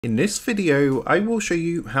In this video, I will show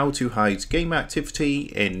you how to hide game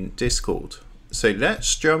activity in Discord. So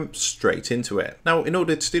let's jump straight into it. Now, in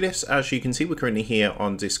order to do this, as you can see, we're currently here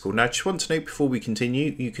on Discord. Now, I just want to note before we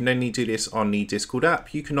continue, you can only do this on the Discord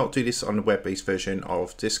app. You cannot do this on the web-based version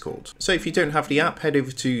of Discord. So if you don't have the app, head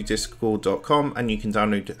over to discord.com and you can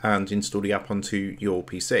download and install the app onto your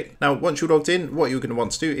PC. Now, once you're logged in, what you're going to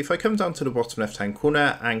want to do, if I come down to the bottom left-hand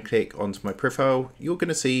corner and click onto my profile, you're going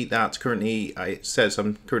to see that currently it says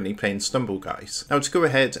I'm currently playing Stumble Guys. Now, to go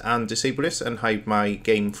ahead and disable this and hide my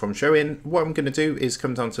game from showing, what I'm going to do is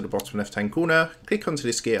come down to the bottom left hand corner, click onto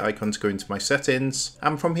this gear icon to go into my settings,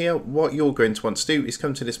 and from here what you're going to want to do is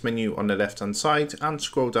come to this menu on the left hand side and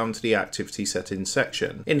scroll down to the activity settings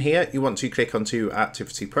section. In here you want to click onto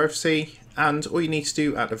activity privacy, and all you need to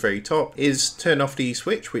do at the very top is turn off the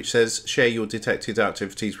switch which says share your detected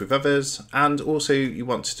activities with others, and also you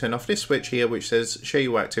want to turn off this switch here which says share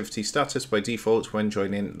your activity status by default when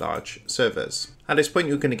joining large servers. At this point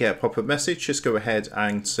you're going to get a pop-up message, just go ahead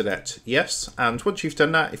and select yes, and once you've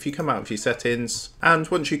done that, if you come out of your settings,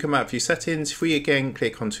 if we again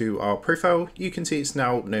click onto our profile, you can see it's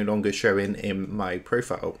now no longer showing in my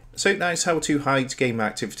profile. So that's how to hide game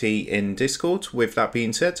activity in Discord. With that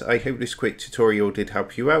being said, I hope this quick tutorial did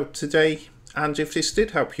help you out today. And if this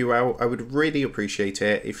did help you out, I would really appreciate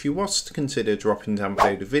it if you was to consider dropping down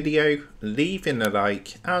below the video, leaving a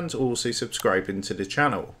like, and also subscribing to the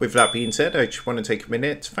channel. With that being said, I just want to take a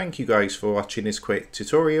minute to thank you guys for watching this quick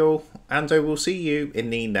tutorial, and I will see you in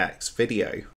the next video.